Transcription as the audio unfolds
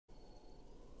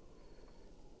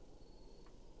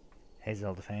Hey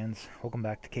Zelda fans, welcome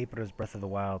back to Kaepora's Breath of the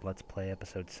Wild Let's Play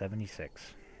episode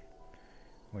 76.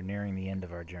 We're nearing the end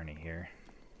of our journey here.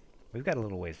 We've got a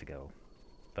little ways to go,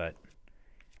 but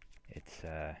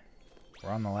we're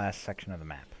on the last section of the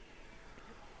map.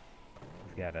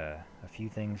 We've got a few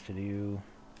things to do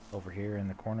over here in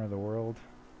the corner of the world,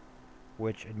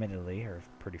 which admittedly are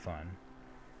pretty fun.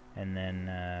 And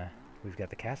then we've got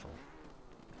the castle,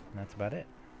 and that's about it.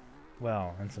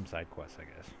 Well, and some side quests, I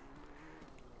guess.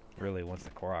 Really, once the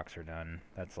Koroks are done,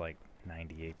 that's like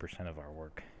 98% of our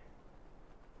work.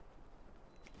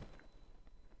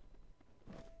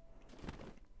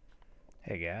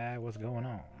 Hey guy, what's going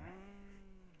on?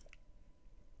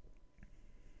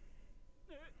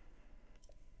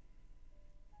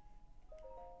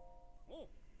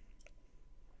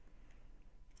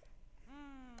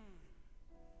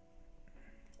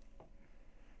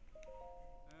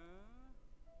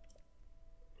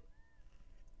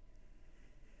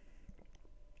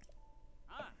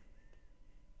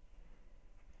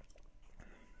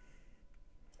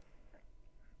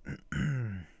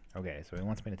 Okay, so he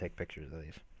wants me to take pictures of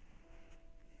these.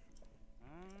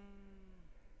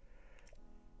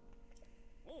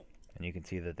 And you can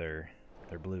see that they're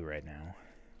blue right now.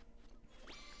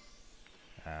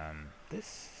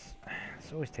 This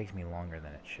always takes me longer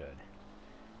than it should.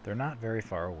 They're not very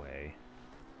far away,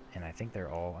 and I think they're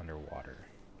all underwater.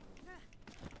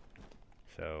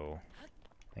 So I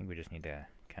think we just need to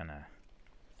kind of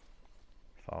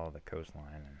follow the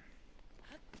coastline and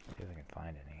see if I can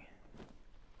find any.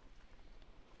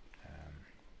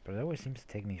 But it always seems to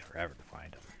take me forever to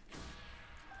find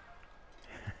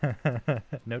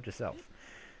them. Note to self: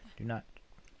 do not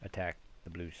attack the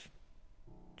blue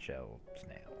shell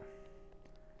snail.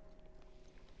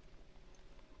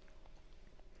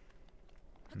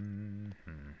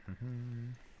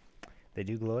 They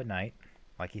do glow at night,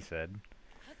 like he said,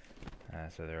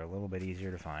 so they're a little bit easier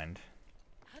to find.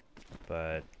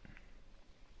 But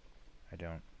I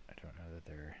don't know that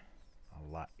they're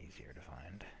a lot easier to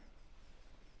find.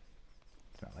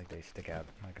 It's not like they stick out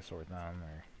like a sore thumb,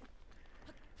 or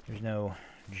there's no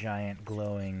giant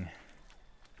glowing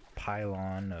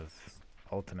pylon of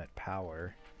ultimate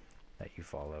power that you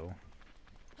follow.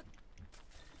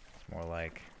 It's more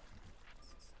like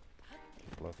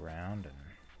just look around and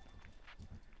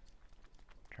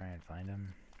try and find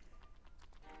him.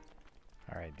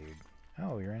 Alright, dude.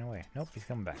 Oh, he ran away. Nope, he's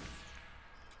coming back.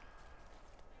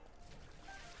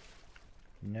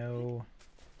 No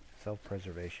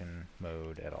self-preservation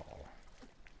mode at all.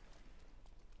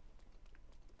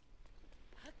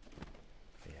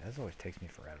 But yeah, this always takes me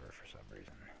forever for some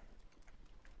reason.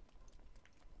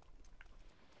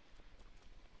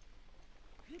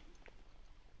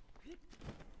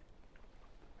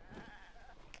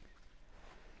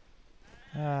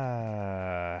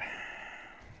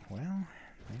 Well,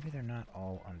 maybe they're not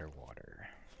all underwater.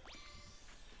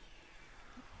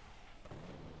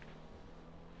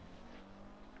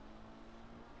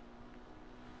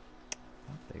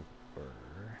 I thought they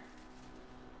were.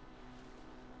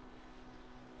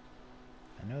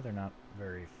 I know they're not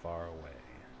very far away.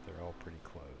 They're all pretty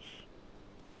close.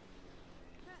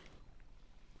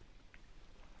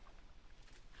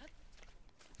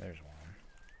 There's one.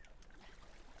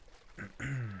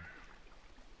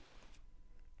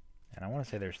 And I want to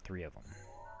say there's 3 of them.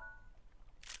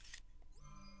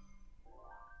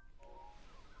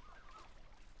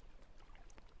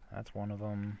 That's one of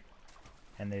them.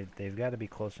 And they've got to be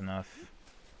close enough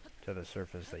to the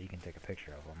surface that you can take a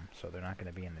picture of them, so they're not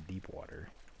going to be in the deep water.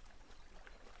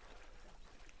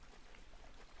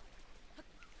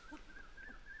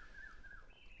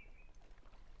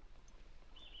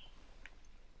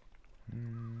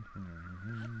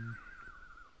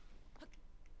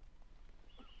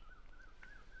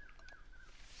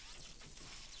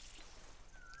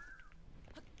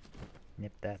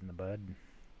 Nip that in the bud.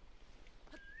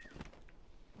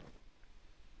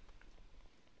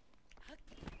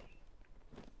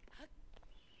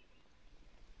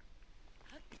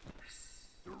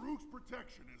 Daruk's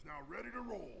protection is now ready to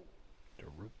roll.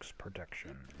 Daruk's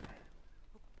protection.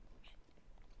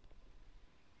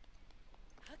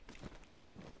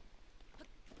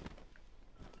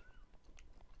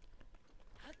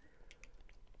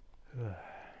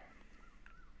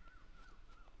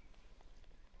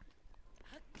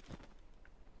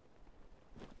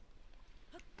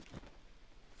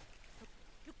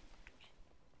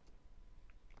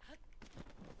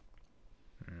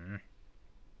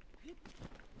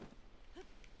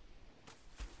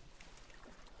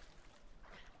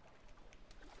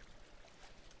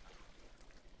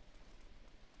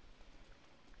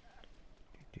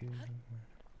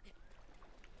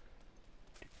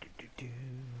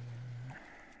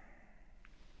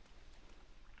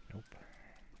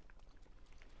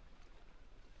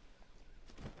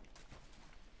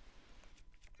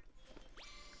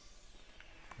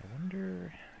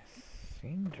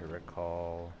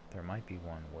 might be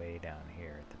one way down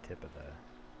here at the tip of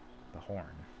the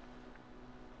horn.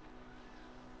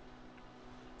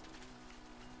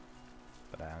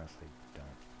 But I honestly don't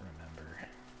remember.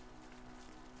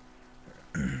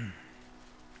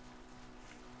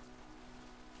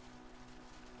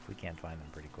 If we can't find them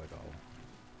pretty quick, I'll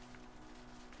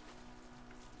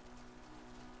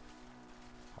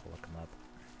look them up.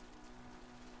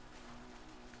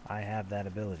 I have that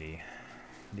ability.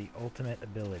 The ultimate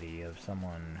ability of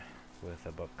someone with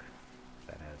a book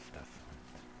that has stuff on it.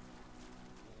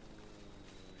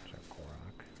 There's our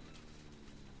Korok.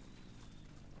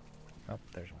 Oh,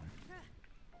 there's one.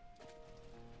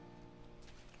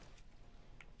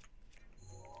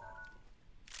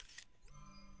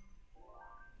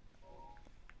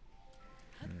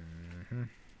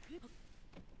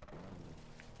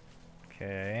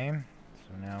 Okay,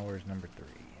 so now where's number 3?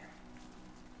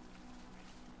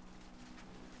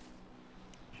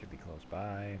 Should be close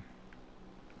by.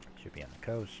 Should be on the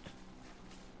coast.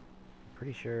 I'm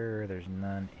pretty sure there's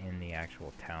none in the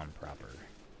actual town proper.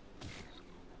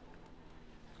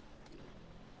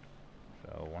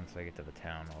 So once I get to the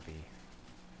town,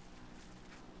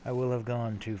 I will have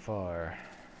gone too far.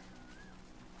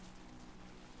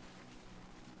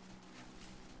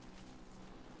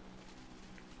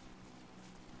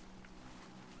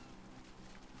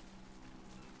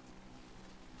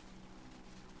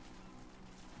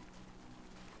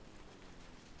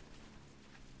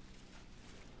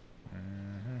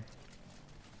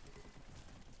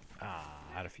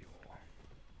 Out of fuel.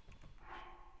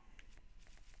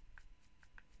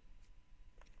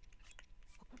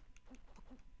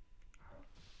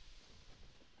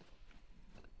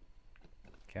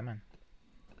 Come on.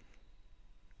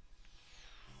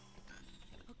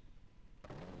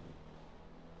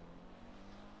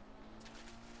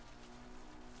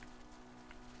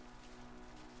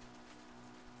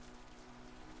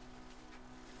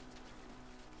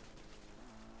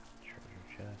 Treasure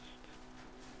chest.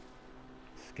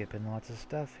 Skipping lots of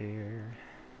stuff here.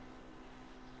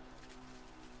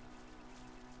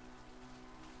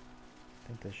 I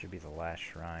think this should be the last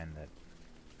shrine that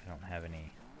I don't have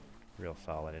any real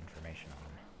solid information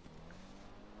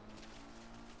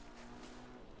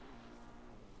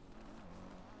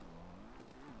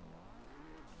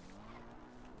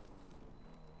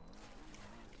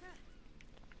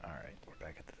on. Alright, we're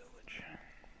back at the village.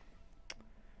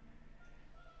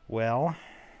 Well,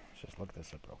 let's just look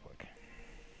this up real quick.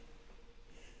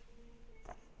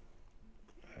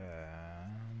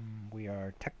 We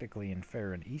are technically in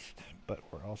Farron East, but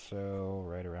we're also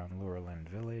right around Lurland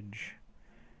Village.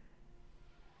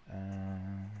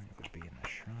 It would be in the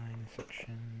shrine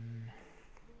section.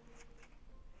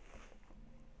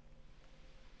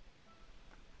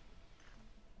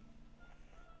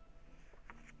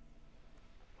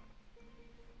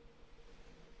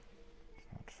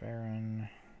 It's not Farron.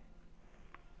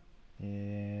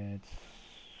 It's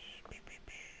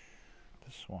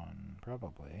this one,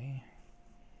 probably.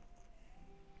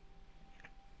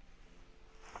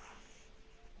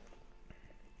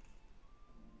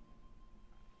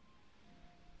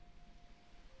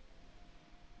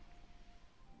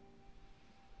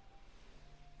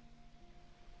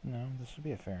 No, this would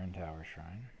be a Farron Tower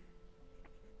shrine.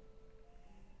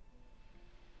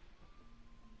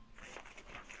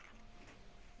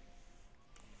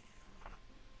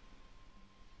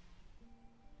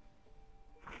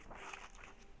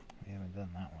 We haven't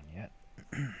done that one yet.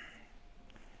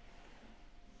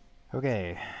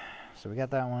 Okay, so we got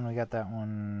that one, we got that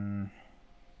one.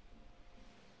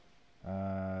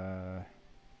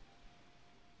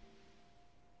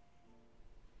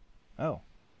 Oh,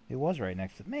 it was right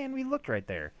next to... Man, we looked right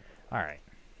there. Alright.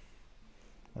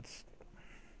 Let's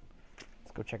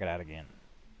go check it out again.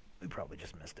 We probably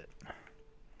just missed it.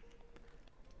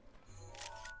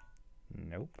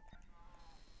 Nope.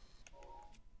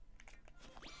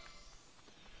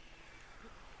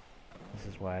 This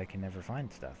is why I can never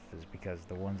find stuff, is because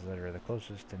the ones that are the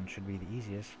closest and should be the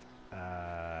easiest,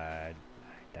 I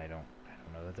don't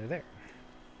know that they're there.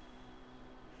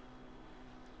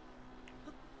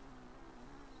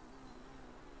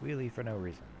 Wheelie for no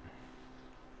reason.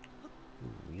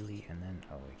 Ooh, wheelie and then...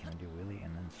 Oh, wait, can I do wheelie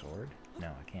and then sword? No,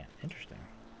 I can't. Interesting.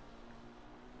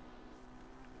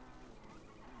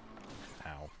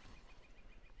 Ow.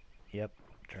 Yep,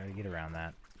 try to get around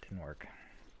that. Didn't work.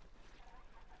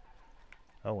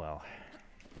 Oh well.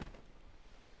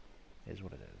 Is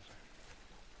what it is.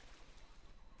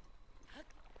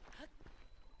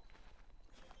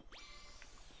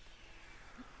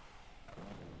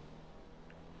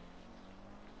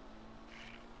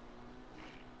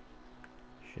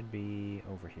 Should be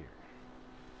over here.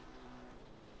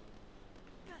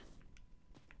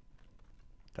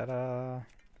 Ta-da!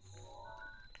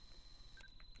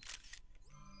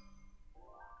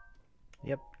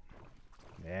 Yep.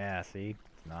 Yeah, see?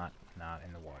 It's not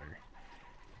in the water.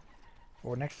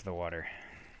 Or next to the water.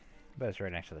 But it's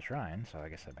right next to the shrine, so I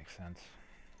guess that makes sense.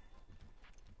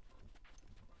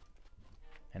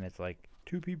 And it's like,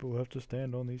 2 people have to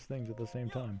stand on these things at the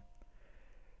same time.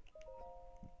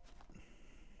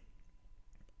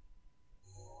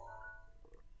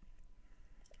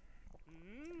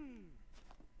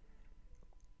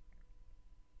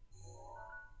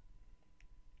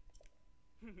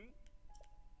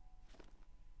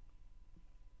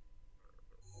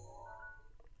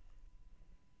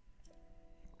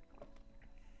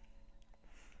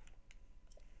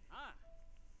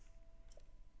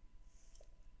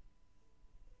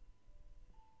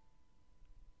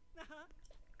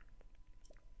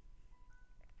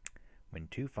 When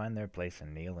 2 find their place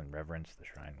and kneel in reverence, the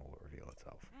shrine will reveal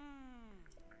itself.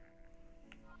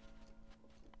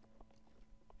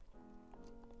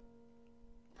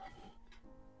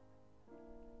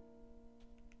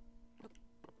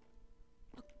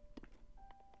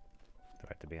 Do I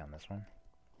have to be on this one?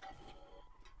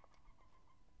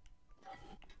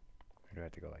 Or do I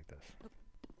have to go like this?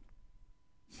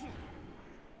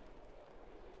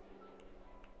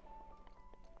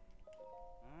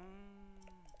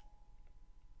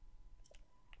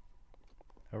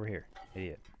 Over here,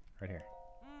 idiot. Right here.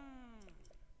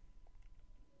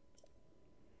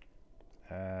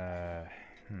 How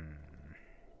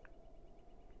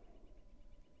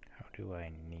do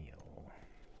I kneel?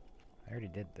 I already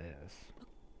did this.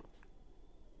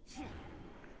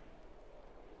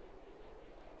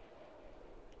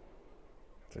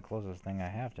 It's the closest thing I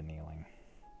have to kneeling.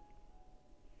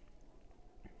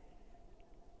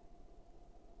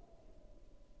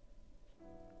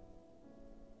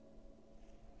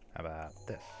 How about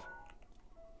this?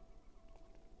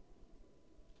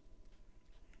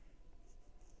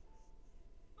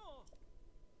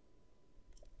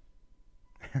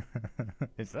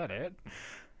 Is that it?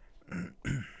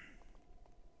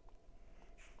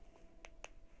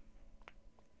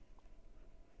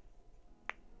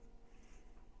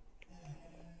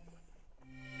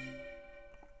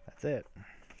 That's it.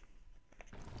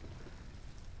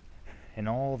 In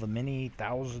all the many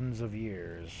thousands of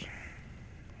years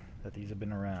that these have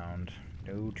been around,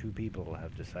 no 2 people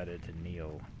have decided to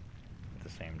kneel at the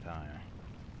same time.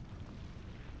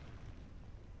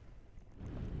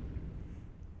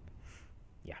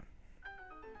 Yeah.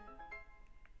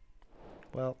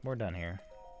 Well, we're done here.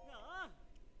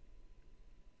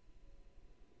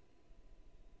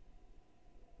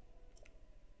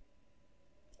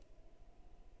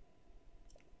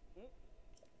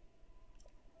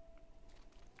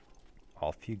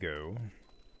 Off you go.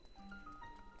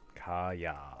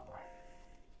 Kaya.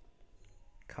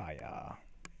 Kaya.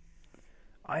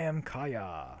 I am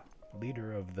Kaya,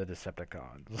 leader of the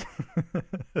Decepticons.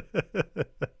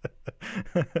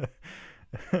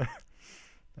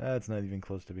 That's not even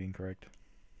close to being correct.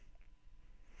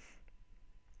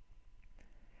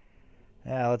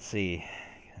 Let's see.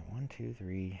 1, 2,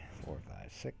 3, 4,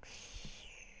 5, 6,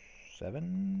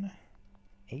 7,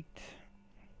 8,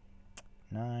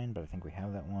 9, but I think we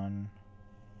have that one.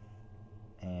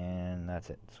 And that's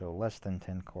it. So less than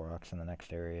 10 Koroks in the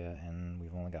next area, and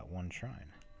we've only got 1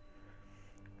 shrine.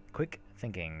 Quick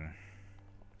thinking.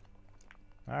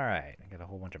 Alright, I got a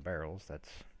whole bunch of barrels. That's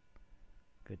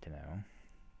good to know.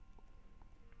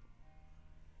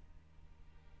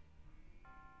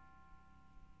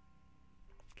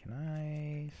 Can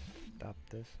I stop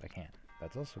this? I can't.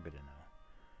 That's also good to know.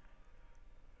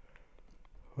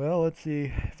 Well, let's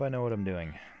see if I know what I'm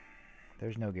doing.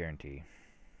 There's no guarantee.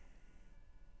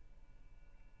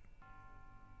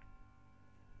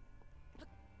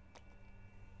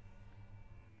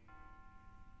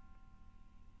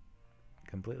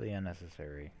 Completely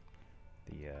unnecessary,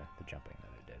 the jumping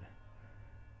that I did.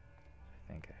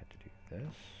 I think I had to do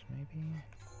this, maybe?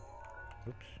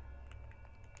 Oops.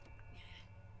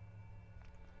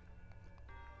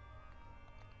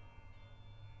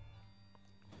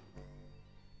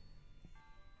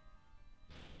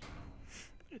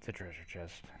 It's a treasure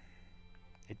chest.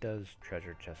 It does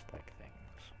treasure chest-like things.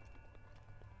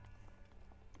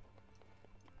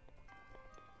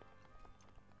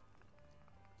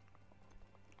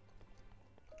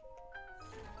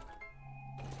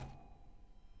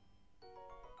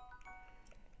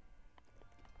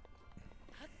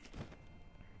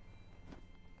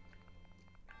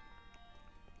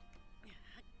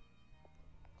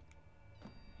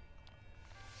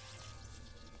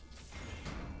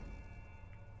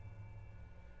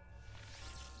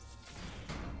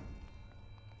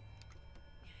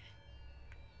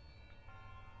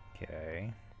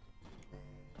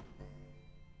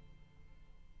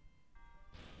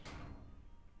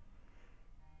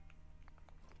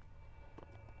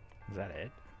 Is that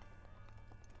it?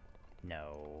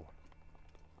 No.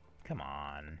 Come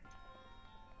on.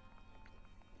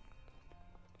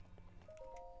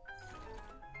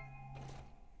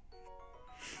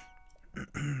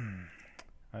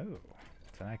 Oh,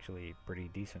 it's an actually pretty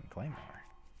decent claymore.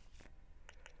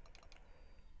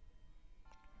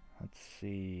 Let's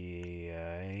see,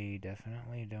 I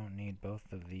definitely don't need both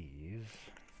of these.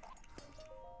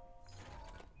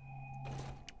 I'd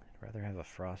rather have a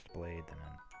frost blade than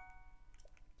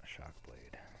a shock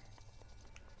blade.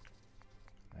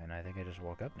 And I think I just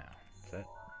woke up now. Is that?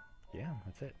 Yeah,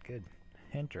 that's it. Good.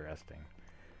 Interesting.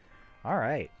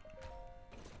 Alright.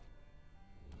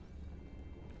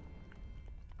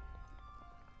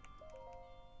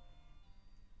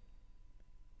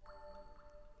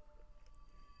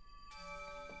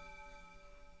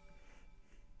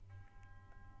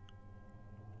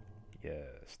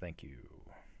 Yes, thank you.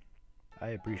 I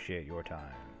appreciate your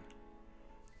time.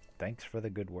 Thanks for the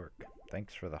good work.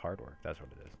 Thanks for the hard work. That's what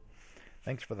it is.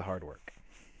 Thanks for the hard work.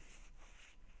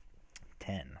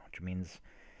 10, which means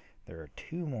there are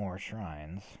 2 more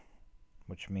shrines,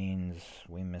 which means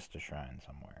we missed a shrine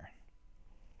somewhere.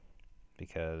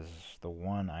 Because the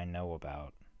one I know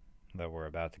about that we're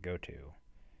about to go to,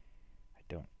 I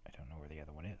don't know where the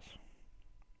other one is.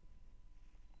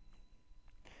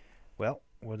 Well,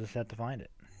 we'll just have to find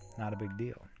it. Not a big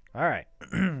deal. Alright,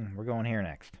 we're going here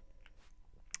next.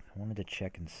 I wanted to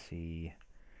check and see,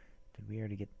 did we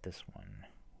already get this one?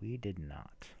 We did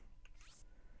not.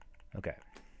 Okay.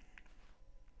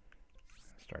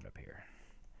 Start up here.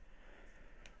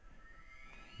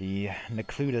 The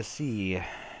Necluda Sea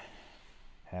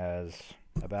has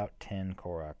about 10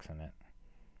 Koroks in it.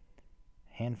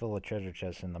 Handful of treasure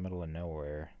chests in the middle of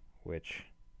nowhere, which,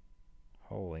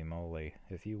 holy moly,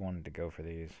 if you wanted to go for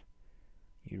these,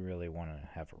 you really want to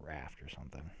have a raft or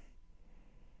something.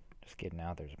 Just getting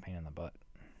out there's a pain in the butt.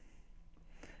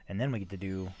 And then we get to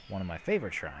do one of my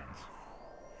favorite shrines.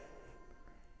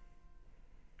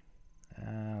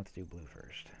 Let's do blue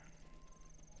first.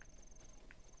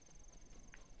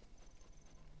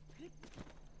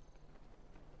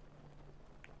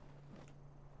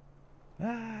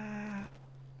 Ah!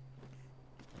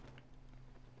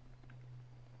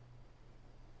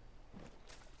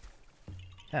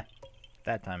 Huh.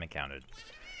 That time it counted.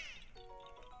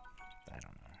 I don't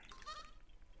know.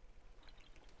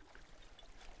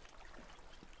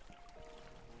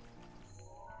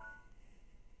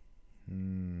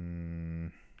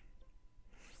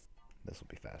 This will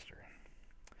be faster.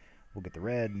 We'll get the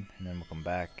red, and then we'll come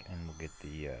back, and we'll get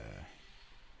the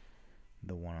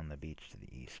one on the beach to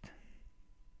the east.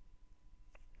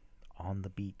 On the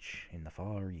beach in the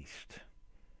far east,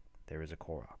 there is a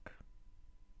Korok.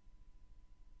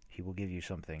 He will give you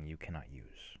something you cannot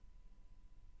use,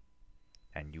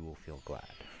 and you will feel glad.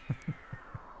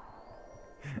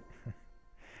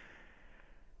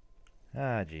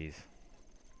 Ah, jeez.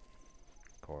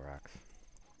 Koroks.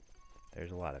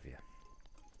 There's a lot of you.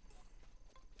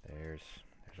 There's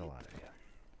a lot of you.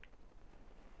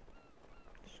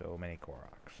 So many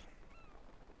Koroks.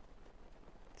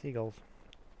 Seagulls.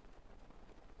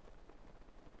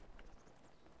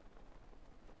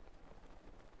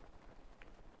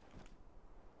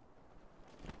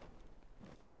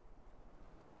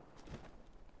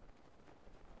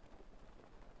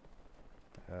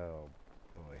 Oh,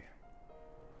 boy.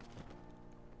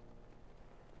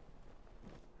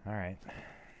 Alright.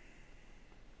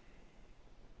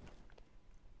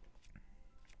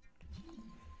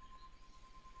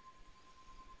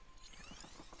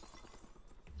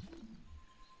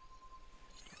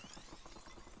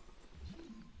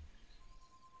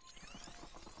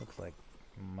 Looks like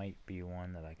might be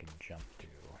one that I can jump to.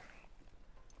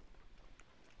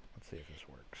 Let's see if this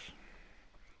works.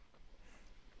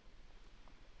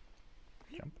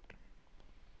 Jump.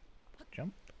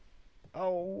 Jump.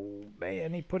 Oh,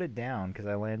 man, he put it down because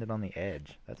I landed on the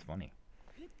edge. That's funny.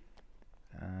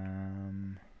 I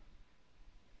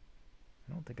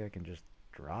don't think I can just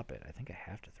drop it. I think I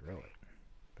have to throw it.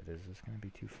 But is this going to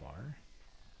be too far?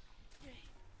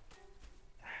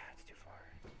 It's too far.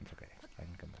 It's okay. I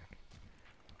can come back.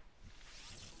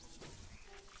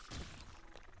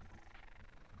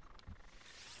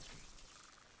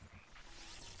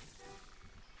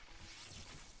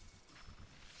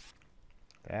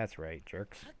 That's right,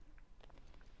 jerks.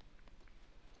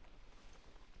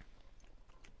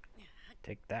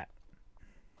 Take that.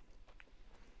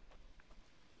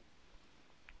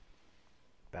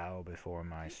 Bow before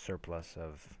my surplus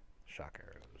of shock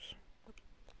arrows.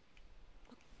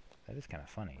 That is kind of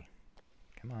funny.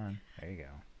 Come on. There you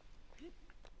go.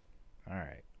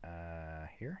 Alright.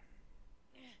 Here?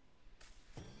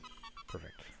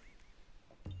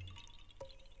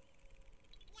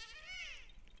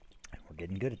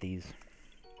 getting good at these.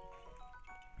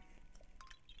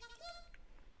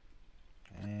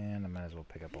 And I might as well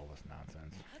pick up all this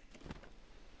nonsense.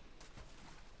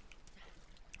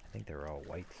 I think they're all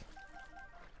whites.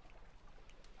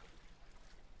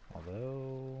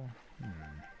 Although, I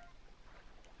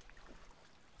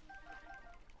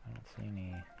don't see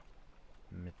any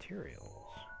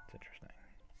materials. It's interesting.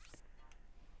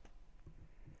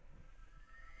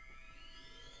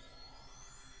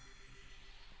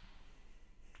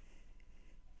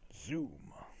 Zoom.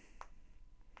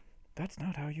 That's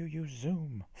not how you use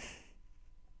Zoom.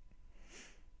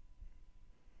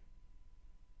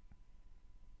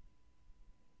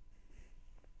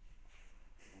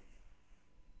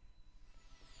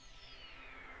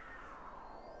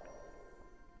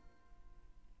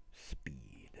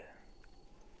 Speed.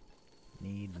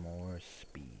 Need more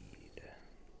speed.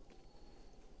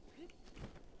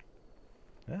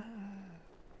 Ah.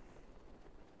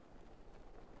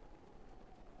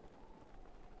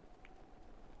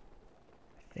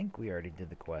 I think we already did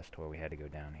the quest where we had to go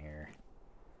down here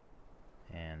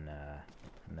and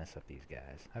mess up these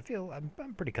guys.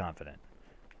 I'm pretty confident.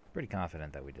 Pretty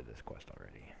confident that we did this quest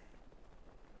already.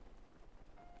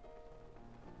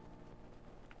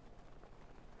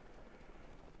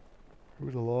 It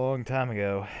was a long time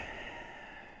ago.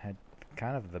 At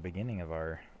kind of the beginning of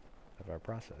our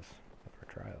process, of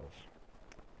our trials.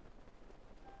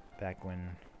 Back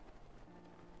when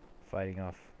fighting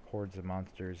off hordes of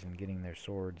monsters and getting their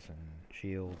swords and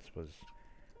shields was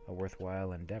a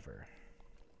worthwhile endeavor.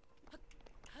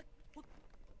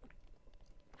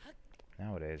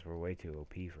 Nowadays, we're way too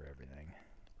OP for everything.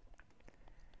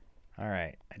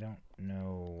 Alright, I don't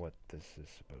know what this is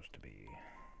supposed to be.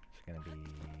 It's gonna be...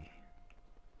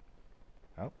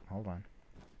 Oh, hold on.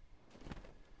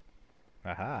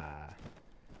 Aha!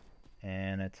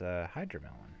 And it's a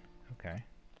hydromelon. Okay.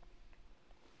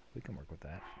 We can work with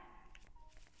that.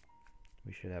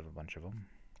 We should have a bunch of them.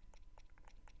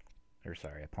 Or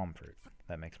sorry, a palm fruit.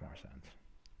 That makes more sense.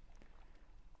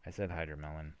 I said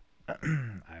hydromelon.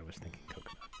 I was thinking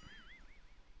coconut.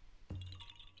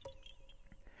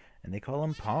 And they call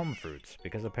them palm fruits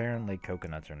because apparently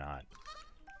coconuts are not,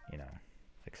 you know,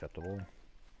 acceptable.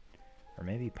 Or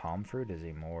maybe palm fruit is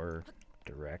a more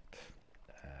direct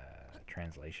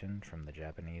translation from the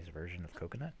Japanese version of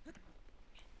coconut.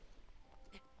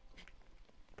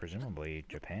 Presumably,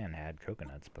 Japan had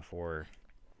coconuts before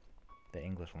the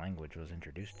English language was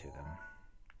introduced to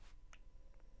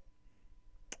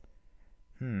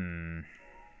them.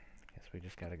 Guess we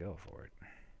just gotta go for it.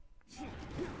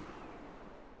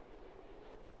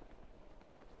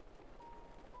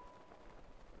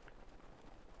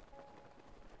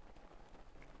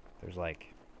 There's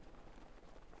like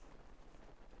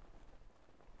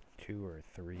 2 or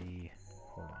 3.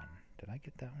 Hold on. Did I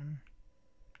get that one?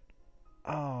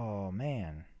 Oh,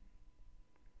 man.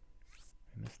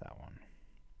 I missed that one.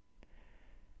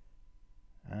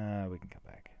 We can come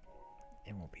back.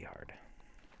 It won't be hard.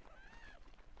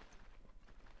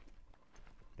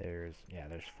 There's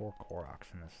 4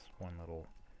 Koroks in this one little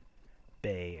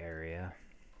bay area.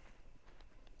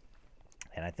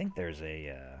 And I think there's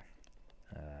a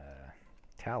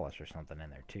Talus or something in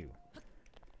there too.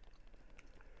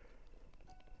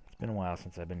 It's been a while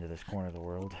since I've been to this corner of the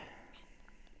world,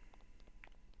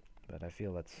 but I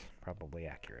feel that's probably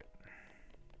accurate.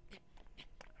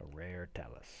 A rare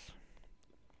Talus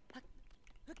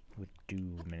with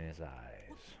doom in his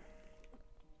eyes.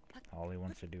 All he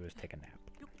wants to do is take a nap.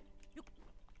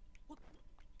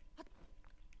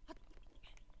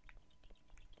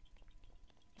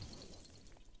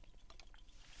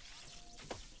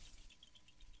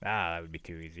 Ah, that would be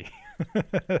too easy.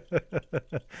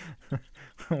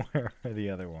 Where are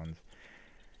the other ones?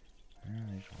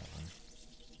 There's one of them.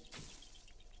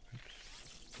 Oops.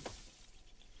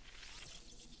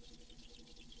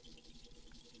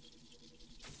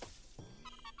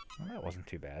 Well, that wasn't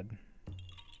too bad.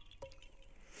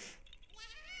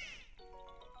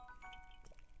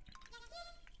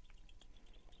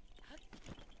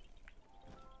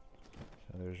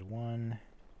 So there's one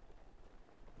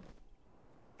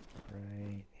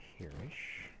right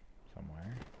here-ish,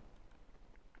 somewhere.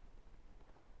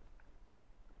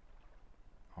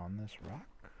 On this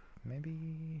rock,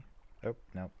 maybe? Oh,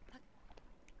 nope.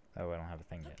 Oh, I don't have a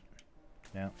thing yet.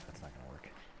 No, that's not gonna work.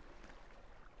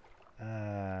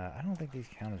 I don't think these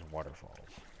count as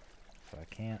waterfalls, so I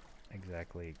can't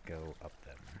exactly go up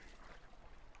them.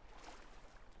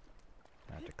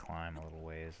 I have to climb a little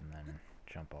ways and then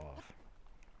jump off.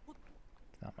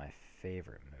 It's not my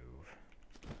favorite move.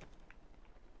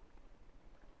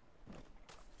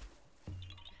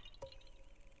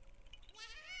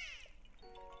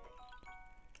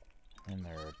 And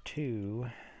there are 2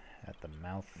 at the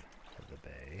mouth of the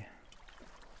bay.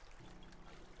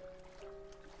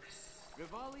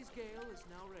 Rivali's gale is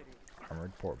now ready.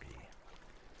 Armored porgy.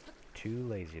 Too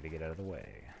lazy to get out of the way.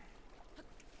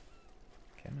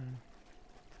 Come on.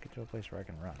 Let's get to a place where I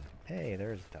can run. Hey,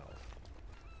 there's the Talus.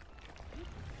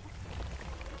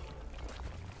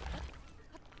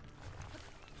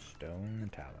 Stone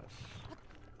Talus.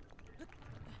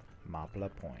 Mapla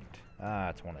Point. Ah,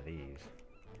 it's one of these.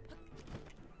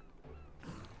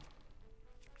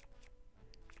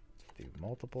 Let's do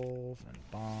multiples and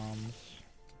bombs.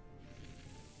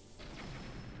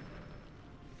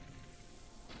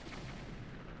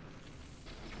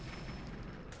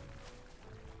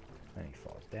 Then he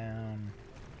falls down.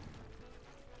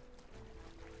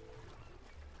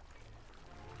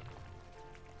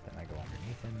 Then I go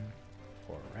underneath him,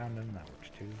 or around him, that works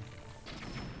too.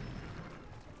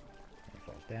 Then he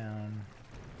falls down.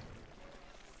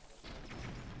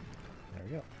 There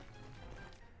we go.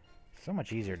 So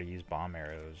much easier to use bomb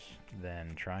arrows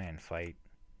than try and fight.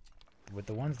 With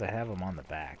the ones that have them on the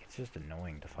back, it's just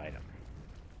annoying to fight them.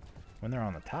 When they're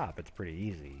on the top, it's pretty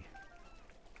easy.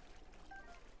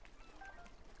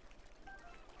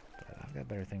 I've got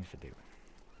better things to do.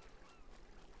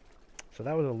 So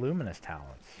that was a luminous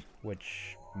talents,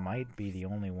 which might be the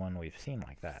only one we've seen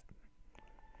like that.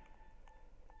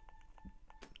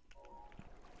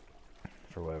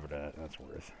 For whatever that's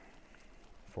worth.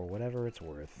 For whatever it's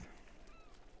worth.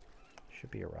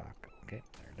 Should be a rock. Okay,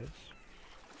 there it is.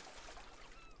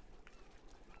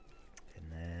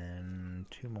 And then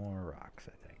 2 more rocks,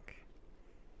 I think.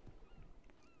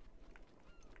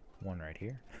 One right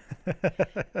here.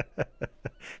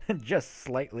 Just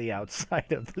slightly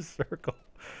outside of the circle.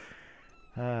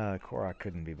 Korok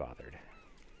couldn't be bothered.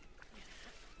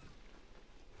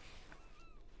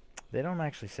 They don't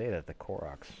actually say that the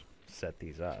Koroks set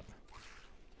these up.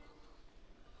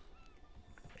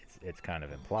 It's kind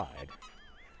of implied,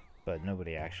 but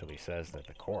nobody actually says that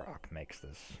the Korok makes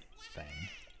this thing.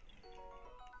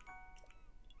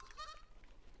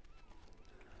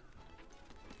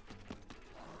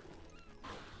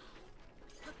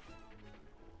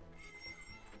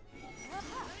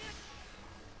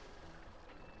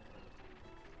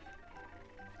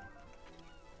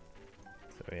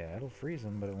 So yeah, it'll freeze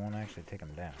them, but it won't actually take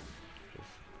them down. Just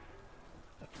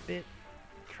a bit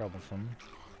troublesome.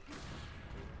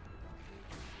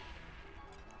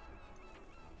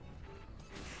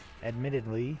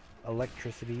 Admittedly,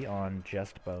 electricity on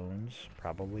just bones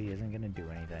probably isn't going to do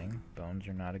anything. Bones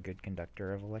are not a good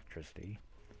conductor of electricity,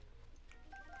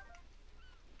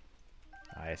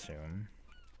 I assume.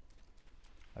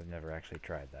 I've never actually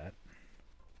tried that.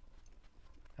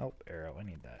 Oh, arrow, I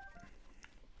need that.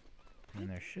 And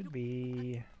there should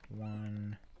be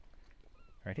one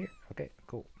right here. Okay,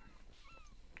 cool.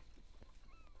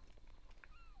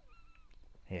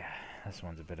 Yeah, this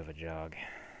one's a bit of a jog.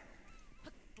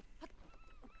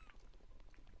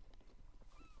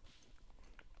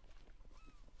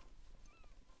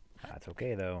 That's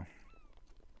okay, though.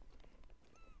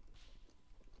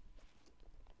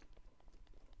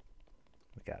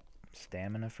 We got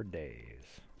stamina for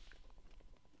days.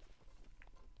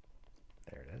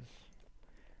 There it is.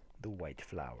 The white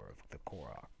flower of the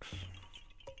Koroks.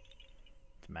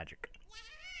 It's magic.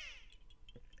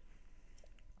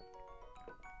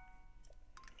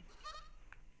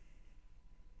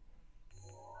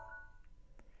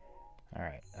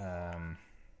 Alright,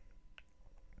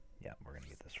 yeah, we're gonna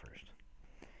get this first.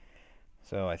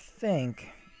 So I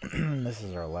think this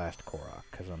is our last Korok,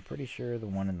 because I'm pretty sure the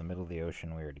one in the middle of the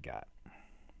ocean we already got.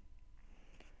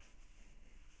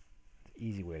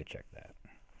 Easy way to check that.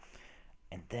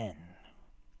 And then,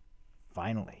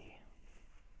 finally,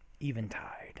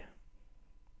 eventide.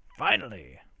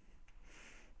 Finally!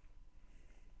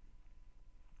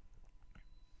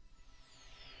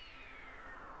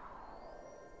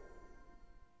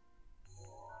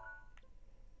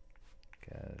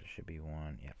 There should be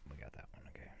one. Yep, we got that one.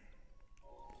 Okay.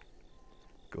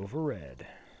 Go for red.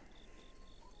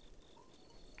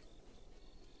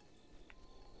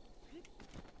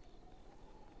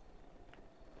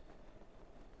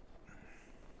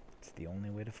 It's the only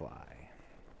way to fly.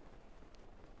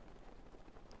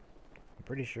 I'm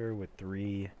pretty sure with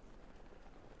three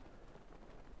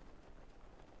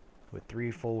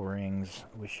full rings,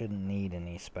 we shouldn't need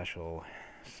any special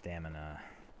stamina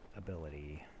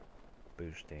ability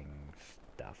boosting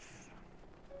stuff.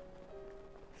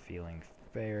 Feeling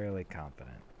fairly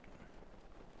confident.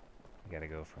 We gotta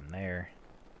go from there,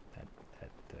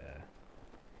 that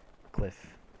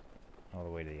cliff, all the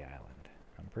way to the island.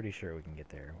 I'm pretty sure we can get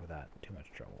there without too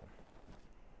much trouble.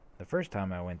 The first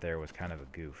time I went there was kind of a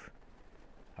goof.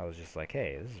 I was just like,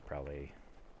 hey, this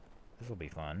will be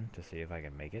fun to see if I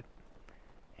can make it.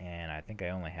 And I think I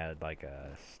only had like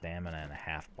a stamina and a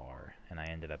half bar, and I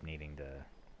ended up needing to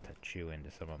chew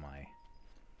into some of my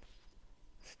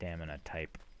stamina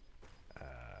type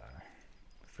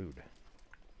food.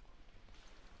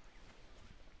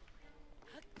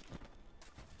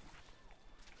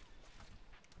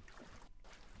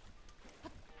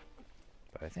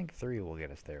 But I think 3 will get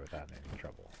us there without any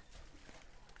trouble.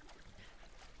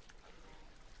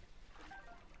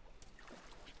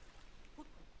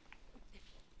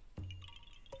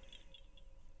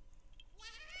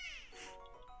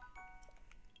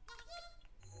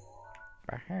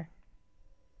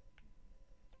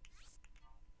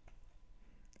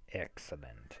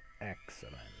 Excellent,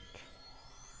 excellent.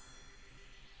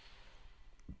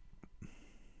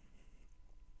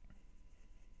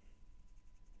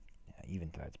 Yeah,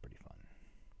 eventide's pretty fun.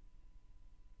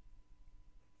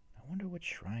 I wonder what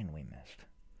shrine we missed.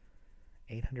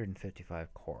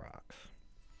 855 Koroks.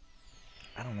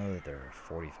 I don't know that there are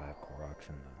 45 Koroks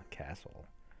in the castle.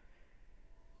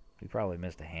 We probably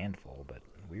missed a handful, but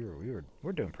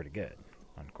we're doing pretty good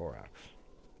on Koroks.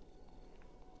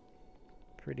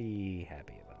 Pretty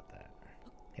happy about that.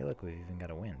 Hey, look, we've even got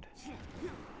a wind.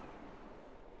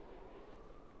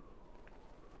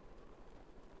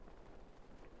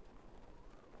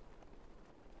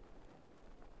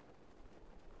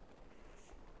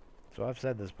 So I've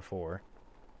said this before.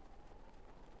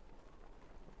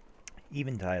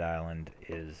 Eventide Island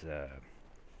is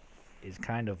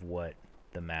kind of what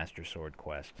the Master Sword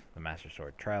quest, the Master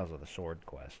Sword Trials of the Sword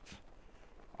quests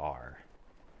are,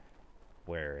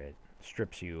 where it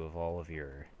strips you of all of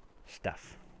your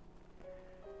stuff,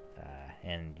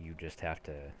 and you just have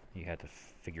to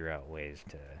figure out ways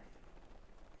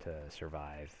to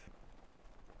survive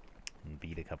and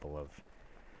beat a couple of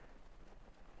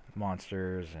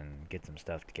monsters and get some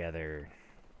stuff together.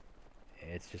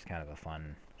 It's just kind of a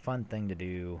fun thing to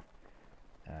do,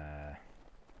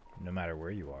 no matter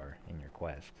where you are in your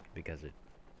quest, because it,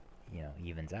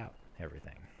 evens out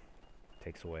everything.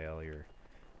 Takes away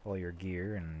all your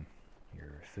gear and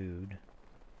your food.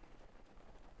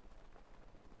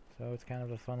 So it's kind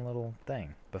of a fun little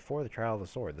thing. Before the Trial of the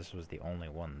Sword, this was the only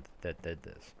one that did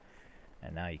this.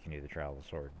 And now you can do the Trial of the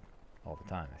Sword all the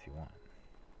time if you want.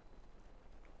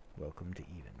 Welcome to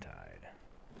Eventide.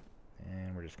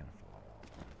 And we're just going to fall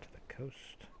to the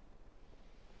coast.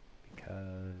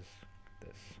 Because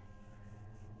this.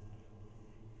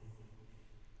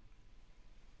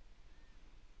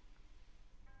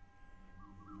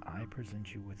 I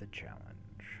present you with a challenge.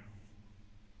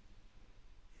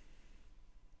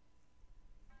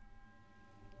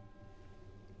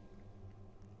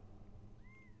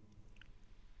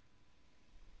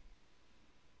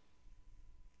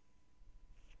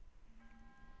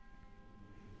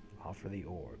 Offer the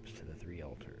orbs to the 3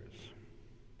 altars.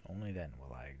 Only then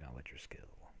will I acknowledge your skill.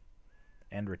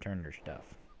 And return your stuff.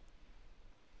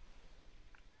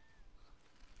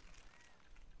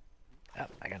 Oh,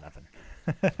 I got nothing.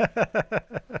 So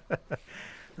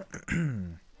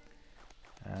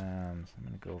I'm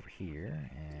going to go over here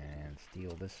and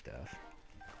steal this stuff.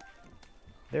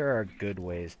 There are good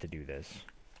ways to do this,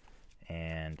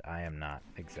 and I am not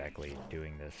exactly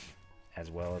doing this as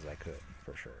well as I could,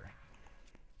 for sure.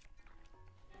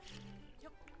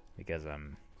 Because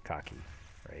I'm cocky,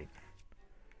 right?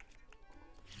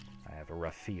 I have a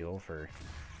rough feel for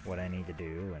what I need to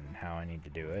do and how I need to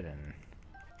do it, and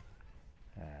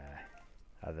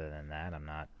other than that, I'm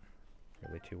not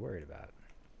really too worried about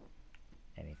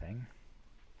anything.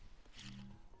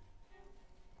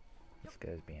 This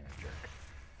guy's being a jerk.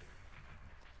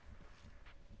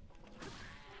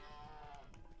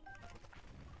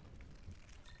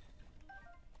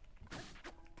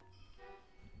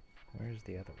 Where's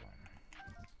the other one?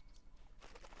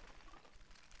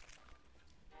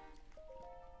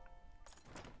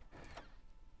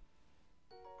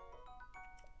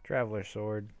 Traveler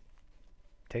Sword.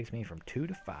 Takes me from 2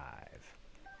 to 5.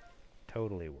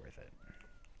 Totally worth it.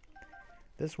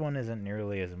 This one isn't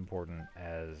nearly as important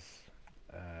as...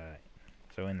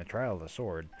 so in the Trial of the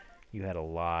Sword, you had a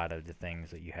lot of the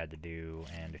things that you had to do,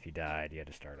 and if you died, you had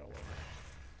to start all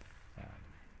over.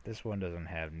 This one doesn't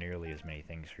have nearly as many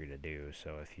things for you to do,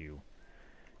 so if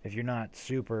you're not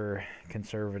super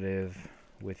conservative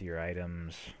with your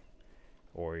items,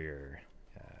 or your,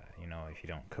 if you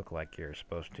don't cook like you're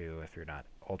supposed to, if you're not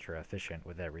ultra efficient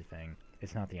with everything,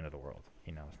 it's not the end of the world.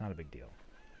 It's not a big deal.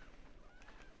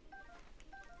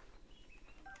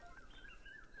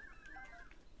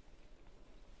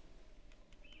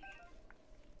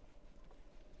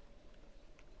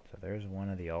 So there's one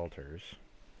of the altars.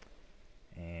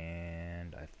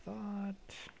 And I thought...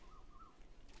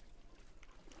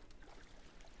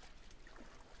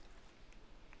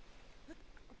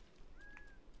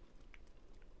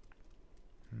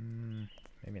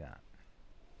 maybe not.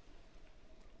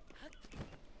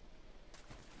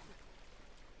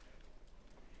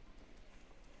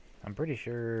 I'm pretty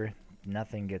sure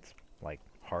nothing gets, like,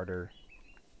 harder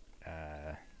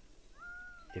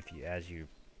as you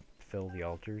fill the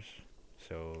altars.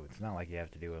 So it's not like you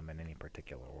have to do them in any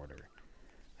particular order.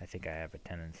 I think I have a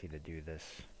tendency to do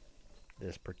this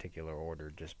particular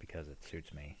order just because it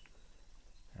suits me.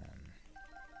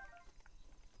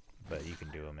 But you can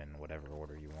do them in whatever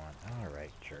order you want. Alright,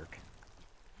 jerk.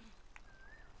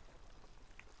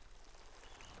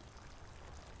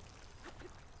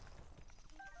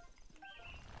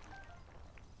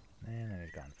 And then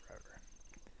he's gone forever.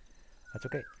 That's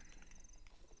okay.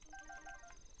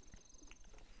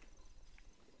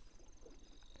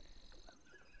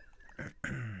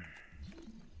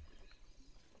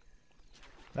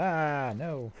 Ah,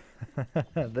 no!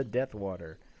 The death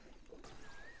water.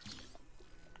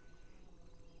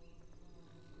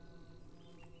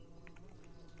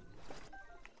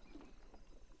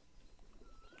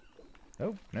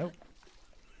 Oh, nope.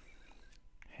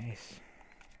 Hey,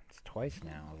 it's twice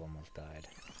now I've almost died.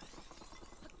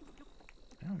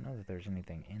 I don't know that there's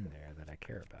anything in there that I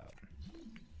care about.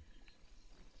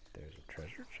 There's a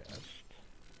treasure chest.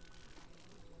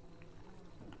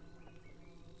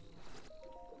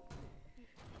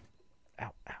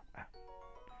 Ow, ow, ow.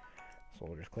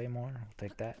 Soldier's Claymore, I'll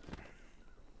take that.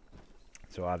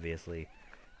 So obviously,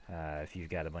 if you've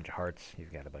got a bunch of hearts,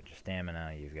 you've got a bunch of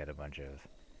stamina, you've got a bunch of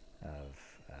I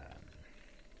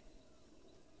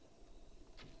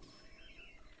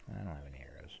don't have any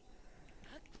arrows.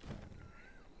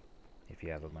 If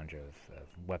you have a bunch of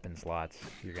weapon slots,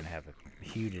 you're going to have a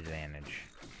huge advantage.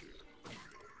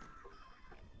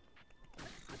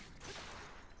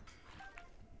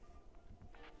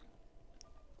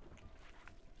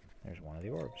 There's one of the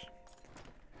orbs.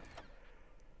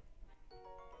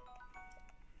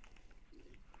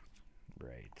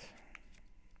 Right.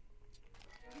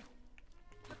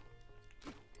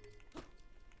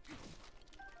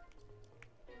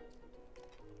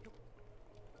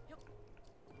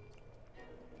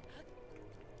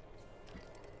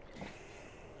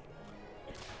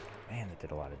 Man, that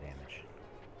did a lot of damage.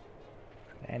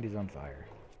 And he's on fire.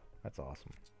 That's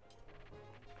awesome.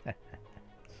 Sucker.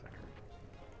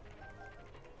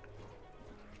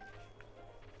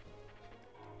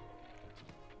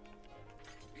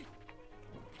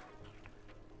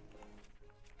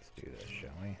 Let's do this,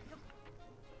 shall we?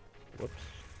 Whoops.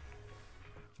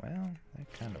 Well,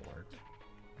 that kind of worked.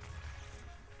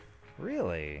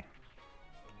 Really?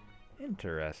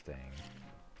 Interesting.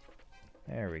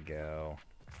 There we go.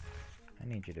 I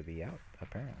need you to be out,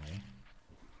 apparently.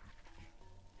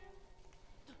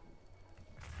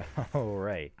 Oh,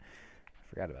 right. I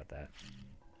forgot about that.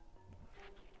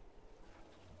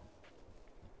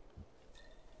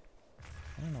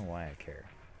 I don't know why I care.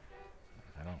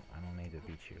 I don't need to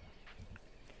beat you.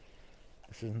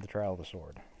 This isn't the trial of the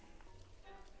sword.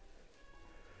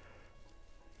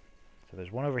 So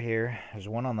there's one over here. There's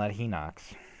one on that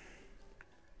Hinox.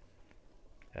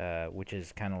 Which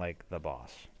is kind of like the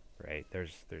boss, right?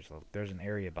 There's an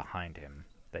area behind him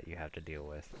that you have to deal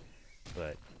with,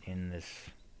 but in this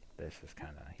is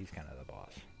he's kind of the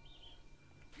boss.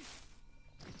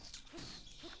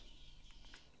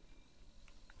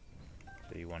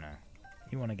 So you wanna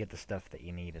get the stuff that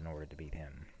you need in order to beat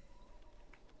him.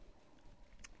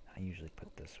 I usually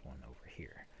put this one over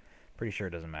here. Pretty sure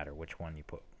it doesn't matter which one you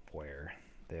put where.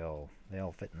 They all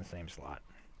fit in the same slot.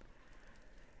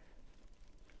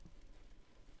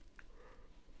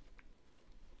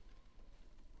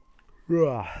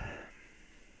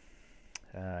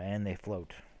 And they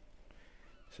float,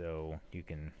 so you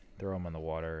can throw them in the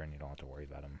water and you don't have to worry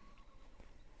about them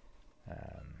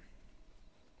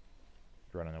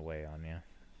running away on you,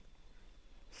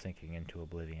 sinking into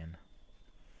oblivion.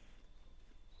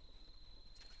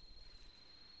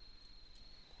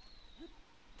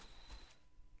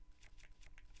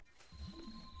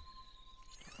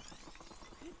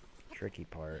 Tricky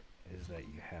part is that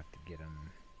you have to get them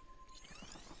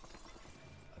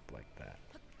up like that.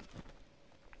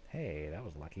 Hey, that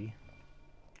was lucky.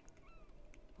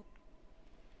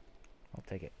 I'll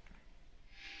take it.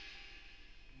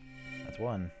 That's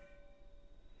one.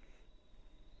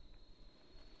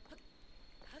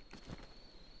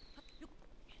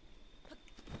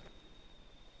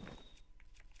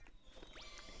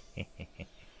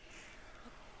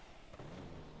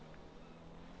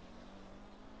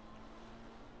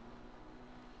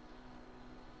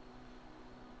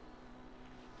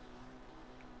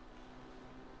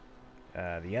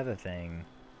 The other thing,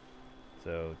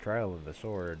 so Trial of the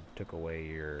Sword took away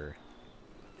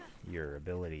your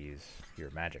abilities,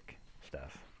 your magic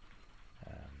stuff.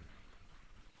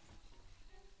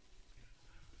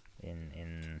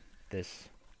 In this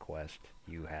quest,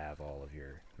 you have all of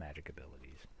your magic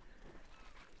abilities.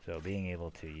 So being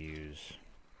able to use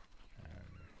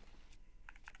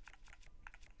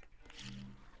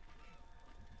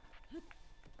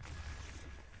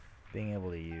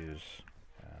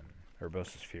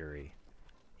Urbosa's Fury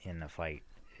in a fight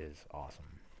is awesome.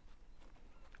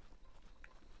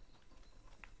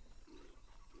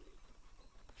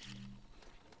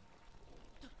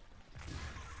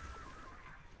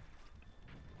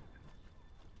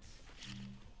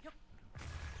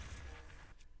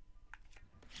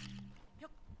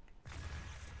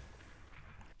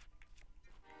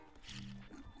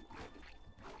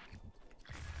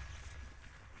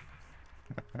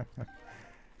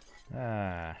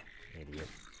 Ah, idiot.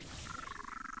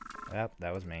 Yep,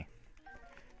 that was me.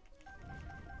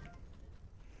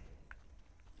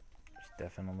 It's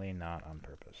definitely not on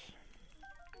purpose.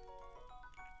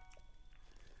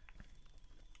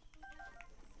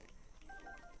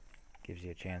 Gives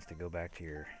you a chance to go back to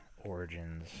your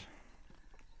origins,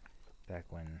 back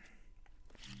when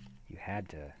you had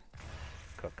to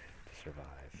cook to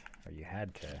survive, or you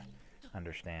had to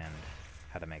understand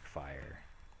how to make fire,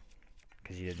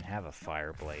 because you didn't have a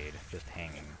fire blade just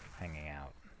hanging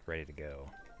out, ready to go.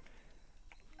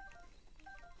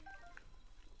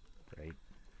 Right?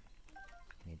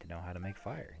 You need to know how to make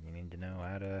fire. You need to know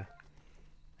how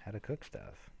to cook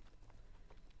stuff.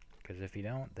 Because if you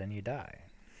don't, then you die.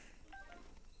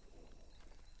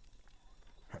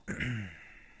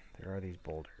 There are these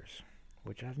boulders,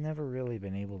 which I've never really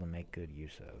been able to make good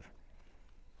use of.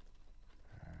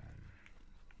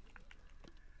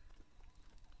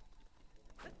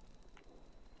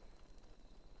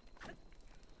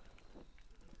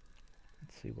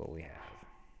 Let's see what we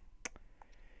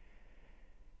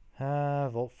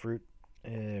have. Volt fruit,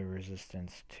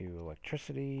 resistance to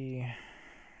electricity,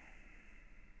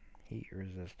 heat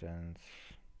resistance,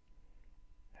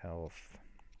 health.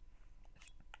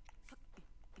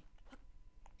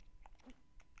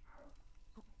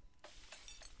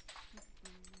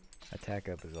 Attack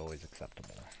up is always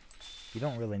acceptable. You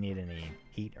don't really need any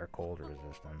heat or cold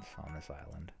resistance on this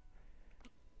island.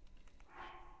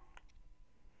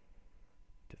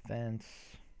 Defense,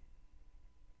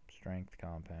 strength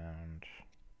compound.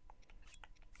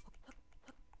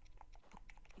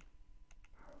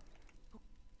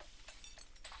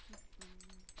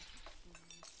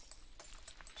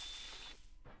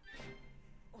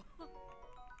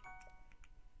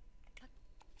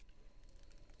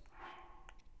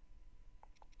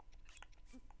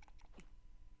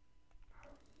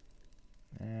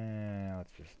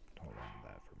 Let's just hold on to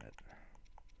that for a bit.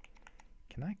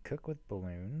 Can I cook with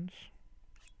balloons?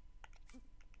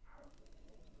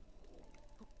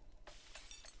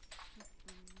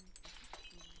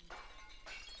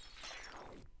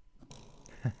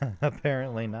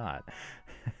 Apparently not.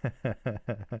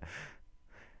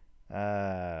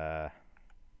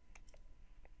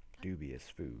 Dubious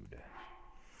food.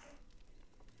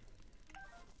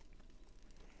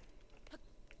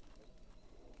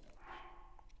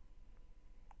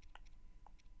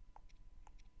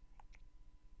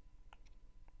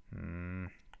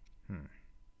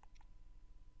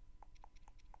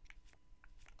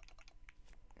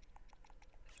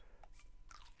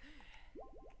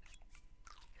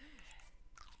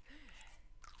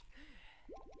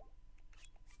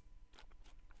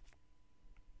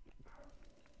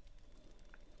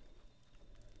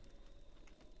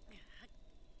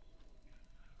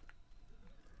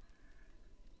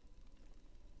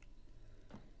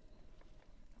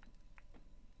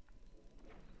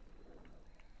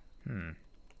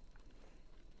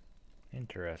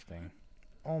 Interesting.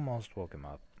 Almost woke him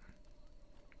up.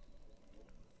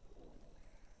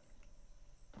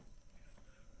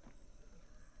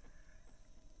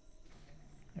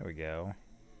 There we go.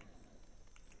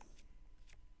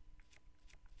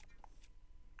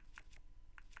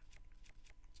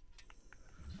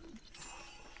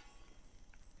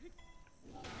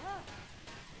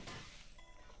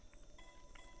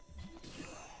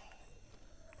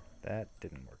 That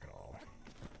didn't work at all.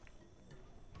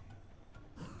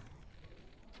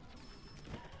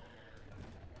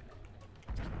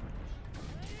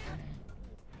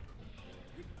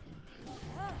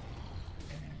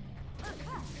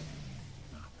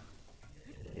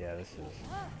 Yeah,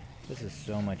 this is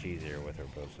so much easier with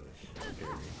Urbosa's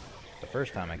Fury. The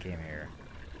first time I came here,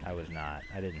 I didn't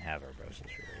have Urbosa's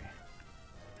Fury.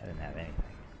 I didn't have anything.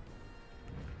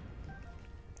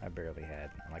 barely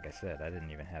had, like I said, I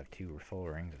didn't even have 2 full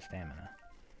rings of stamina.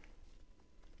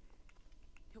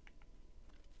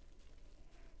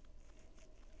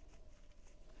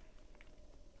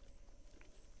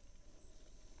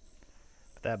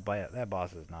 But that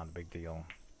boss is not a big deal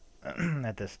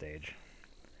at this stage.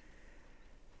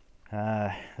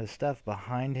 The stuff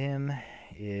behind him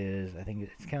is, I think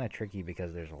it's kind of tricky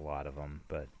because there's a lot of them,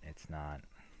 but it's not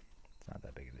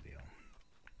that big of a deal.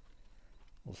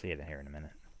 We'll see it here in a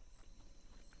minute.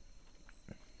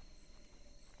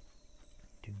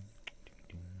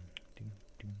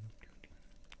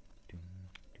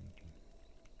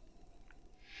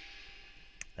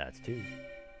 That's 2.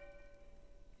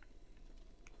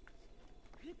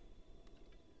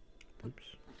 Oops.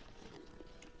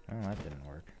 Oh, that didn't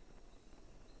work.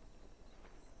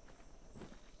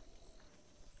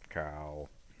 Cow.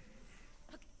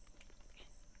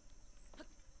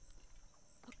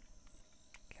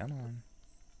 Come on.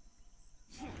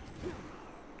 There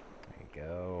you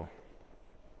go.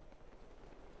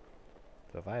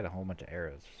 So if I had a whole bunch of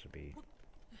arrows, this would be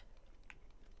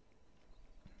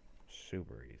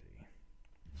super easy.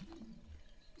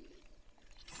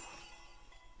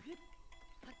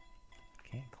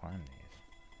 Can't climb these.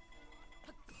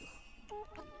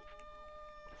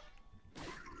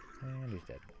 And he's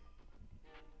dead.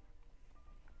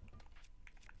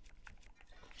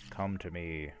 Come to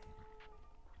me,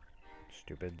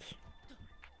 stupids.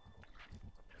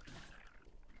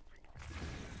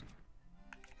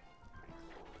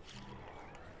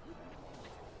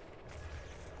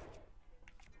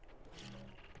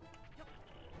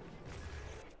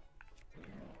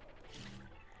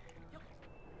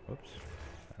 Whoops,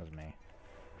 that was me.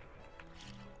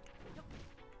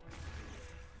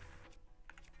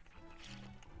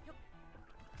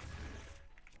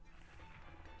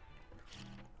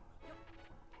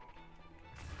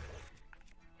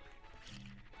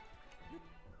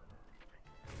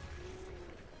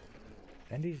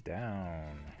 And he's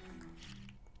down.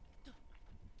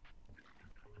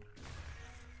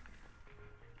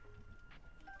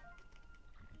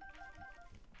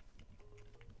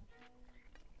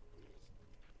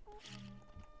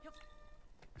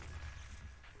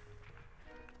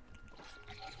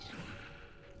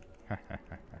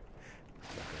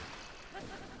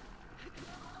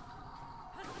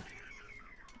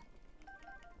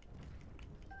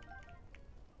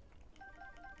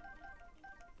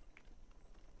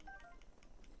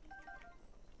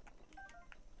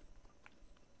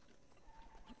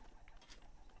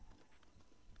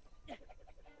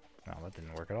 Oh, that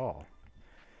didn't work at all.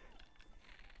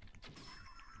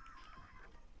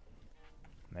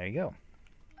 There you go.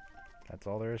 That's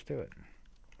all there is to it.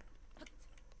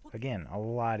 Again, a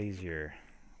lot easier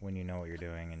when you know what you're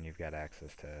doing and you've got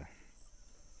access to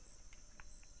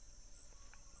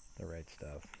the right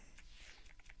stuff.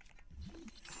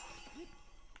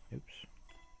 Oops.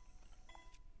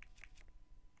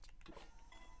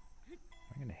 Am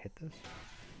I gonna hit this?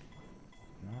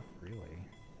 Not really.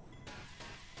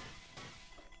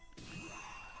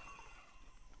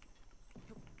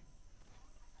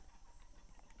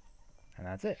 And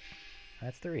that's it.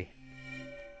 That's 3.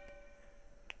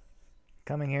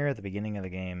 Coming here at the beginning of the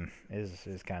game is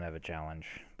kind of a challenge,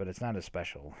 but it's not as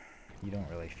special. You don't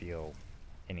really feel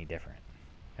any different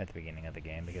at the beginning of the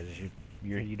game because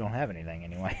you don't have anything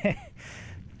anyway.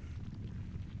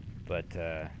 But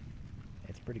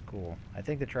it's pretty cool. I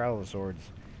think the Trial of the Sword's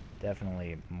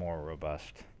definitely more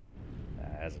robust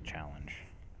as a challenge.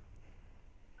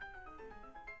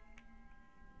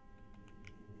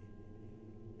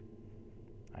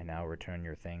 I now return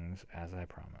your things as I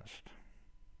promised.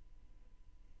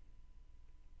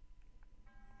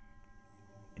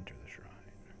 Enter the shrine.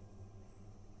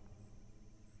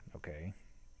 Okay.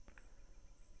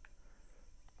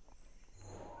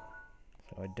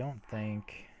 So I don't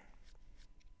think...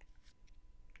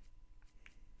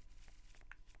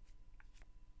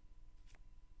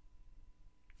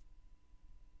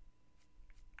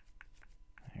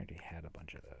 I already had a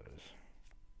bunch of those.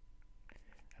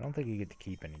 I don't think you get to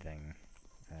keep anything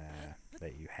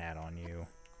that you had on you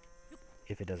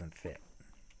if it doesn't fit.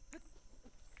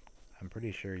 I'm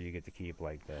pretty sure you get to keep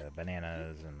like the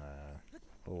bananas and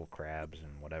the little crabs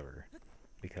and whatever,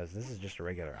 because this is just a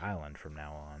regular island from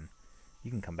now on. You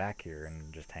can come back here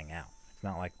and just hang out. It's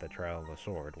not like the Trial of the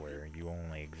Sword where you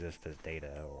only exist as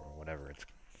Data or whatever its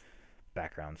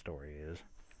background story is.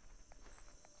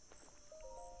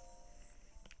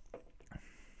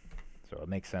 So it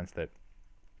makes sense that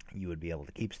you would be able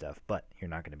to keep stuff, but you're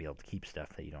not going to be able to keep stuff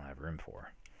that you don't have room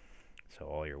for. So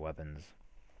all your weapons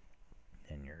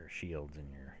and your shields and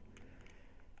your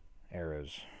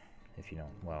arrows If you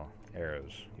don't, well,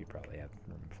 arrows you probably have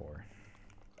room for.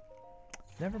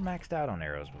 Never maxed out on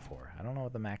arrows before. I don't know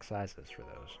what the max size is for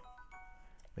those.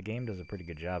 The game does a pretty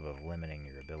good job of limiting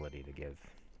your ability to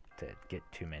get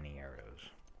too many arrows.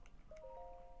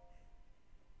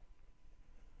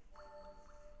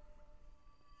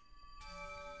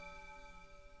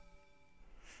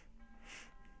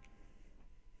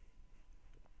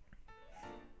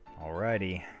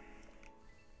 Alrighty.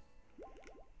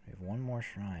 We have one more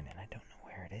shrine, and I don't know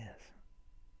where it is.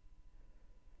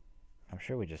 I'm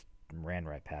sure we just ran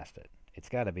right past it. It's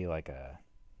got to be like a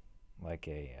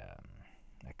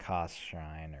cost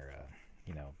shrine or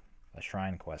a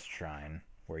shrine quest shrine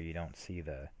where you don't see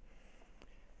where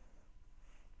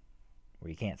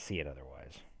you can't see it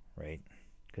otherwise, right?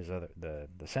 Because the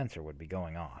sensor would be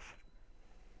going off.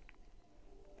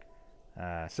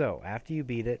 So after you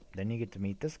beat it, then you get to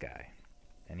meet this guy,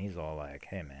 and he's all like,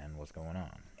 "Hey man, what's going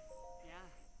on?" Yeah.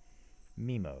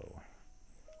 Mimo,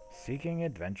 seeking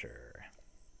adventure.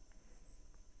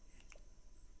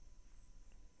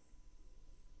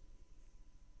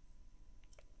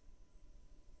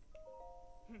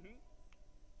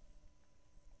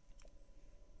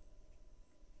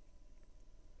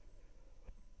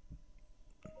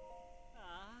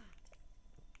 Ah.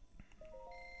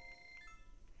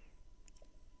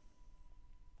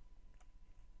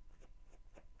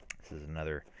 This is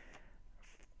another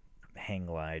hang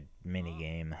glide mini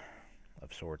game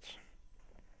of sorts.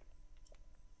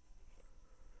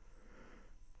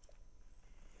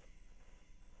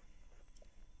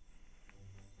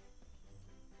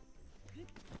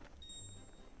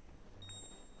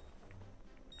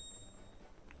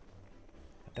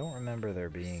 I don't remember there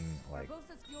being like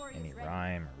Barbosa's glory any is ready.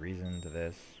 rhyme or reason to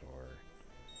this, or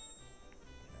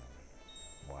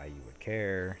why you would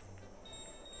care.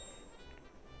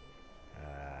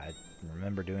 I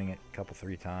remember doing it a couple,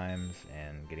 3 times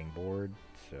and getting bored,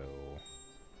 so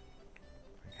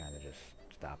I kind of just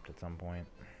stopped at some point.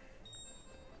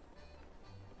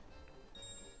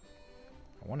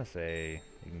 I want to say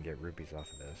you can get rupees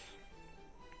off of this,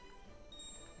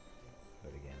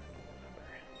 but again, I don't remember.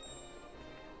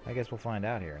 I guess we'll find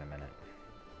out here in a minute.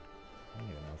 I don't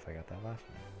even know if I got that last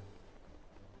one.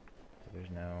 But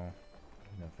there's no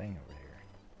thing over here.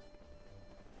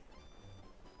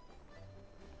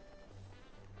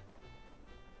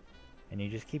 And you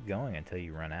just keep going until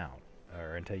you run out,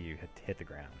 or until you hit the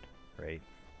ground, right?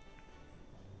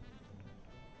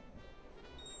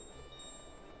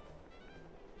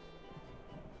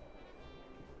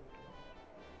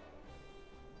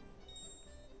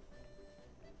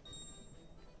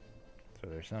 So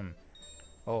there's some...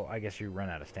 Oh, I guess you run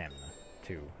out of stamina,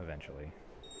 too, eventually.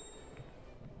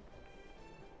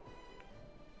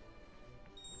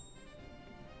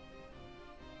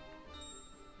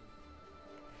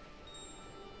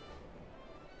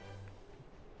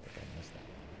 I think I missed that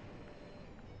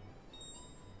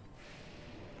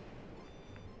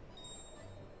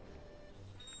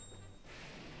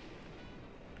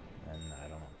one. And I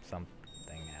don't know,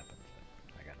 something happens.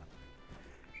 I got nothing.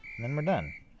 And then we're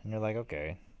done. And you're like,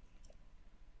 okay.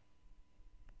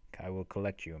 I will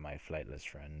collect you, my flightless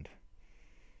friend.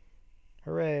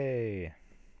 Hooray!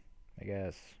 I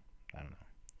guess. I don't know.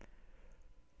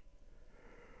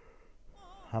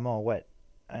 I'm all wet.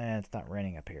 And it's not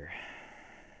raining up here.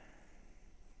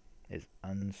 Is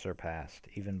unsurpassed,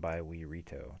 even by Wee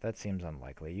Rito. That seems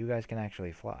unlikely. You guys can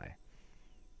actually fly.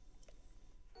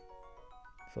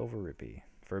 Silver rupee.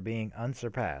 For being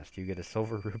unsurpassed, you get a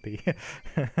silver rupee.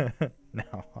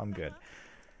 No, I'm good.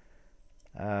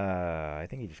 I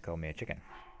think he just called me a chicken.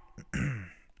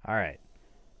 Alright.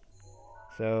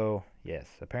 So, yes,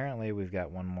 apparently we've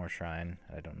got one more shrine.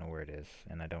 I don't know where it is,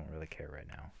 and I don't really care right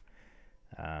now.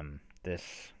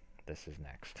 This is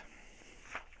next.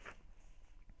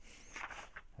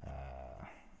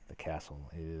 The castle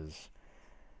is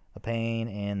a pain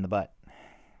in the butt.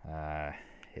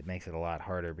 It makes it a lot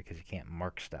harder because you can't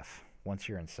mark stuff. Once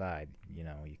you're inside, you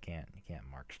can't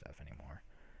mark stuff anymore.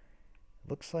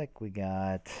 Looks like we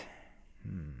got...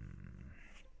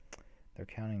 They're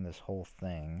counting this whole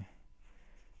thing.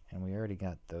 And we already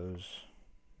got those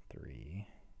 3.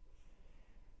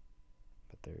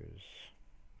 But there's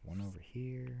one over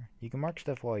here. You can mark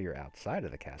stuff while you're outside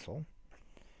of the castle.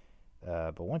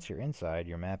 But once you're inside,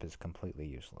 your map is completely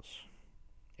useless.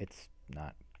 It's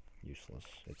not useless.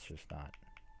 It's just not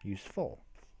useful.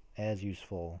 As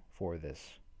useful for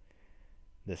this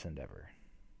endeavor.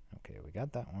 Okay, we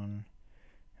got that one.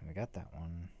 And we got that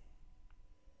one.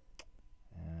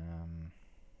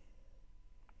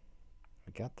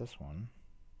 We got this one.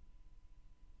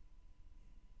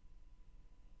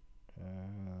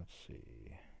 Let's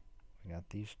see. got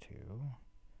these two.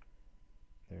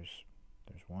 There's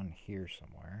one here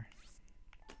somewhere.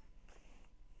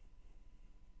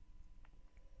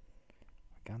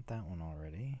 I got that one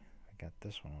already. I got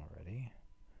this one already.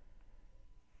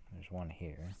 There's one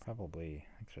here. Probably,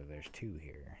 actually there's two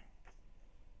here.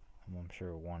 I'm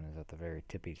sure one is at the very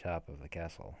tippy top of the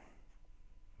castle.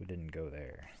 We didn't go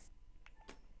there.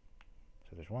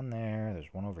 So there's one there.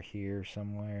 There's one over here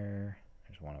somewhere.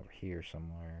 There's one over here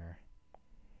somewhere.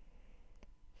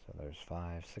 So there's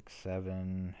 5, 6,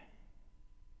 7,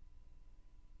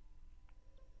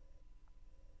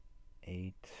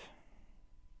 8.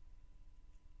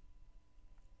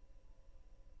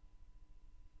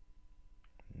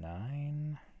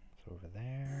 9. It's over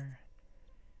there.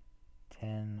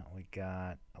 10. We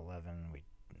got 11.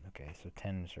 Okay, so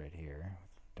 10's right here.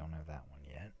 Don't have that one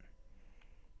yet.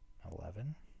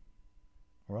 11.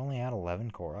 We're only at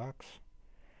 11 Koroks.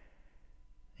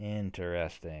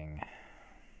 Interesting.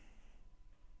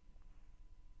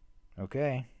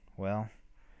 Okay, well,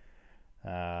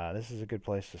 this is a good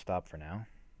place to stop for now.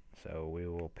 So we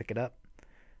will pick it up.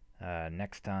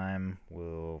 Next time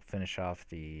we'll finish off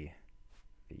the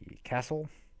castle,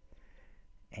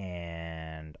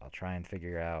 and I'll try and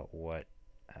figure out what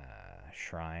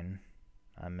shrine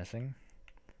I'm missing.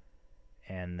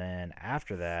 And then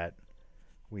after that,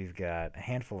 we've got a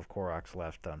handful of Koroks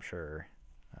left, I'm sure.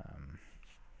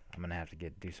 I'm going to have to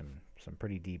do some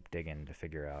pretty deep digging to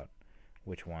figure out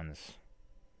which ones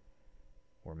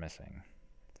we're missing.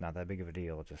 It's not that big of a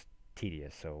deal, it's just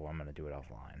tedious, so I'm going to do it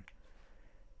offline.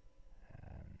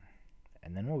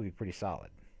 And then we'll be pretty solid.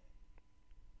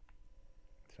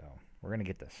 So, we're going to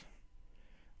get this.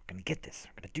 We're going to get this.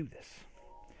 We're going to do this.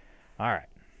 Alright.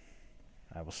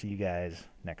 I will see you guys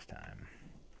next time.